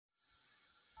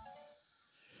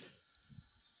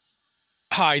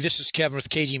Hi, this is Kevin with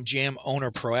KGMJAM, owner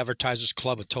of Pro Advertisers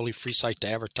Club, a totally free site to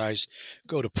advertise.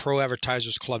 Go to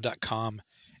proadvertisersclub.com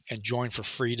and join for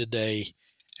free today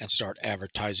and start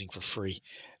advertising for free.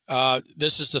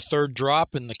 This is the third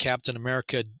drop in the Captain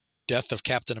America Death of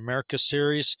Captain America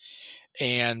series,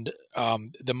 and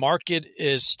the market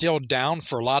is still down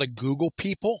for a lot of Google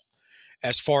people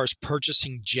as far as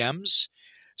purchasing gems.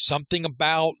 Something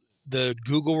about the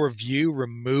Google review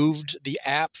removed the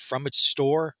app from its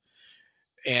store,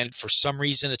 and for some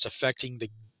reason it's affecting the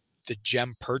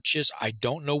gem purchase. I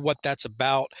don't know what that's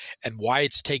about and why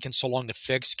it's taken so long to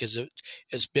fix, because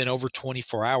it's been over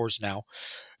 24 hours now,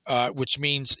 which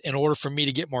means in order for me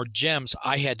to get more gems,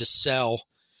 I had to sell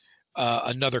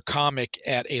another comic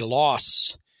at a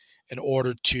loss in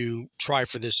order to try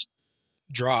for this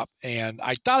drop. And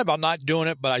I thought about not doing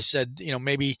it, but I said,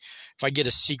 maybe if I get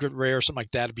a secret rare or something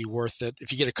like that, it'd be worth it.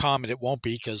 If you get a common, it won't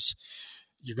be, because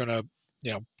you're going to,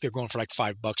 they're going for like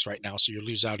 $5 right now, so you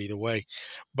lose out either way.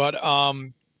 But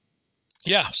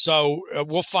yeah, so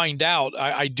we'll find out.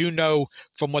 I do know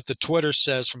from what the Twitter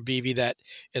says from Veve that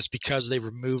it's because they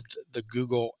removed the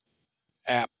Google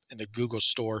app in the Google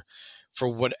store. For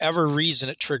whatever reason,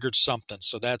 it triggered something.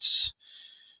 So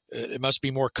it must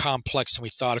be more complex than we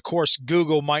thought. Of course,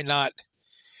 Google might not.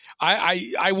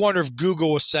 I wonder if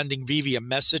Google was sending Veve a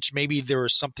message. Maybe there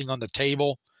was something on the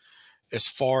table as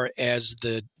far as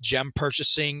the gem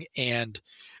purchasing, and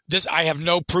this, I have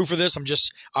no proof of this.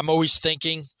 I'm always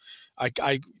thinking.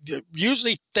 I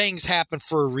usually things happen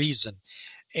for a reason,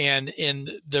 and in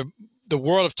the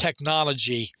world of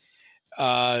technology,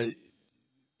 well,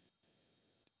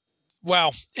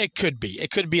 it could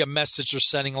be a message they're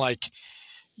sending, like,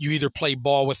 you either play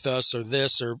ball with us or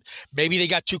this, or maybe they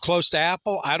got too close to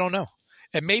Apple. I don't know.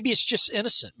 And maybe it's just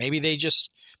innocent.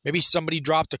 Maybe somebody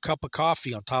dropped a cup of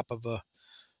coffee on top of a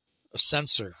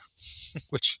sensor,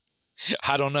 which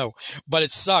I don't know. But it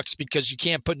sucks because you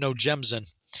can't put no gems in,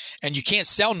 and you can't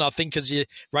sell nothing because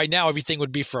right now everything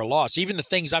would be for a loss. Even the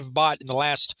things I've bought in the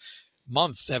last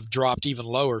month have dropped even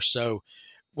lower. So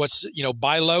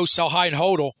buy low, sell high, and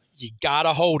hodl. You gotta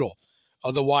hodl.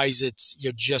 Otherwise,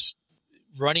 you're just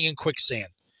running in quicksand.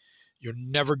 You'll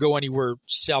never go anywhere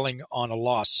selling on a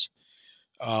loss.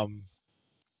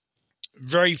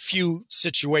 Very few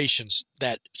situations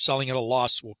that selling at a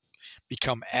loss will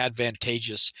become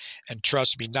advantageous. And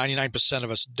trust me, 99%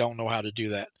 of us don't know how to do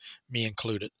that, me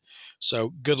included.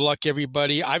 So good luck,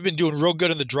 everybody. I've been doing real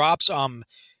good in the drops.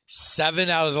 7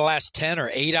 out of the last 10 or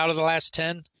 8 out of the last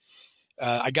 10.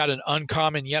 I got an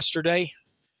uncommon yesterday.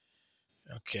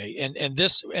 Okay, and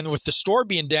with the store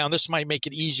being down, this might make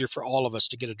it easier for all of us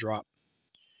to get a drop.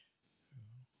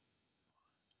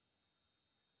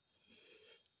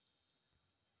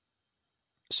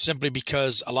 Simply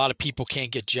because a lot of people can't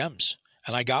get gems,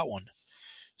 and I got one.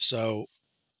 So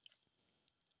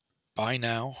buy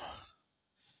now.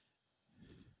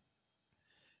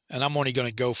 And I'm only going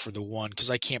to go for the one because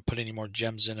I can't put any more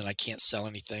gems in and I can't sell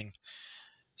anything.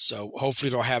 So hopefully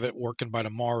they'll have it working by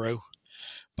tomorrow.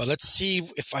 But let's see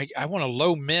if I want a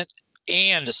low mint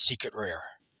and a secret rare.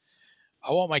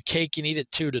 I want my cake and eat it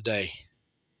too today.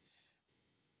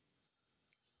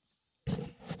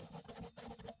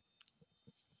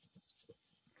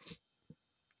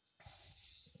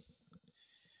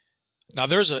 Now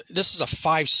this is a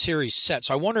 5 series set.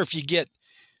 So I wonder if you get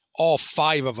all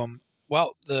 5 of them.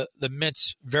 Well, the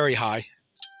mint's very high.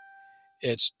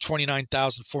 It's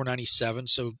 29,497,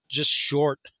 so just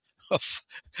short of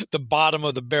the bottom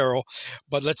of the barrel.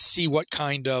 But let's see what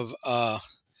kind of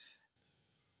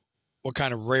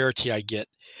rarity I get.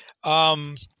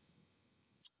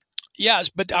 Yeah,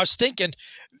 but I was thinking,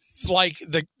 like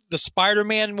the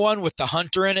Spider-Man one with the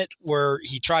hunter in it, where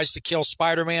he tries to kill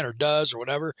Spider-Man or does or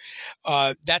whatever.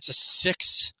 That's a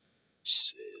 6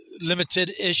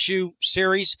 limited issue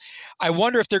series. I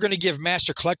wonder if they're going to give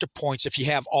Master Collector points if you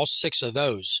have all 6 of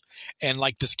those, and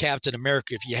like this Captain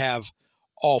America, if you have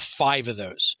all 5 of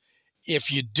those. If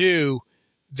you do,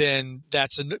 then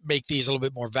make these a little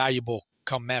bit more valuable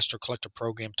come Master Collector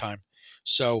program time.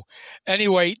 So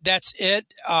anyway, that's it.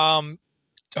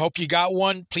 Hope you got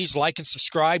one. Please like and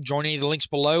subscribe. Join any of the links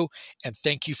below, and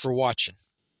thank you for watching.